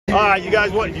All right, you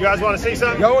guys want to see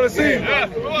something? Y'all want to see? Yeah.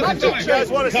 You guys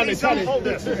want to see something? Hold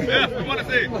this. Yeah, we want to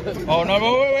see. Oh no!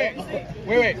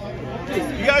 Wait.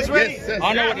 You guys ready? Yes.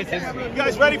 I know what this is. You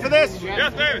guys ready for this?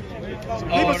 Yes, David.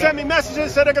 People send me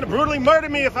messages, said they're going to brutally murder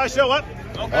me if I show up.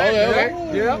 Okay.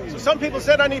 Yeah. So some people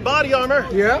said I need body armor.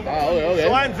 Yeah. Okay.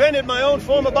 So I invented my own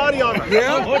form of body armor.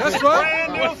 Yeah. That's right.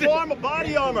 Brand new form of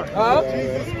body armor.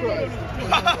 Jesus Christ.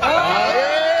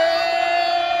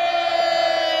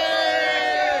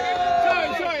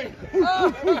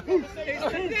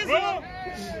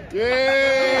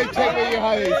 Yeah, check with your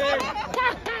honey.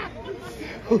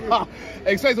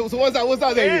 Explain. So what's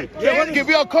that, David? Yeah. Give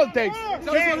me your context.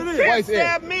 Can't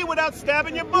stab me without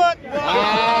stabbing your butt. Okay.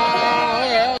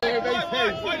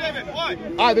 Why, David? Why?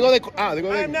 I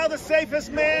am now the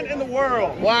safest man in the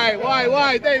world.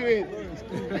 Why, David?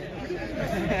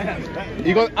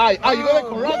 You got you got a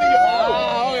Quran in your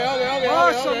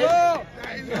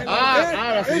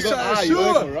I'm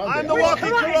the walking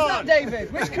Quran.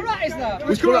 David? Which Quran is that?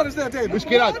 Which Quran is that, David? Which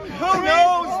Quran? Who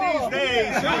knows these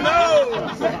days?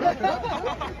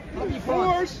 Who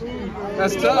knows?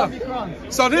 That's tough.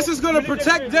 So this is going to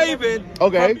protect David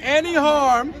from any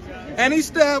harm, any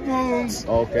stab wounds,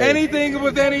 anything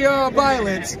with any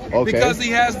violence, because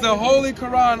he has the Holy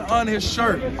Quran on his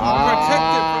shirt. Protected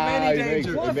from any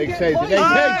danger. It makes sense. I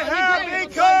have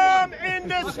become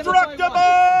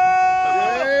indestructible.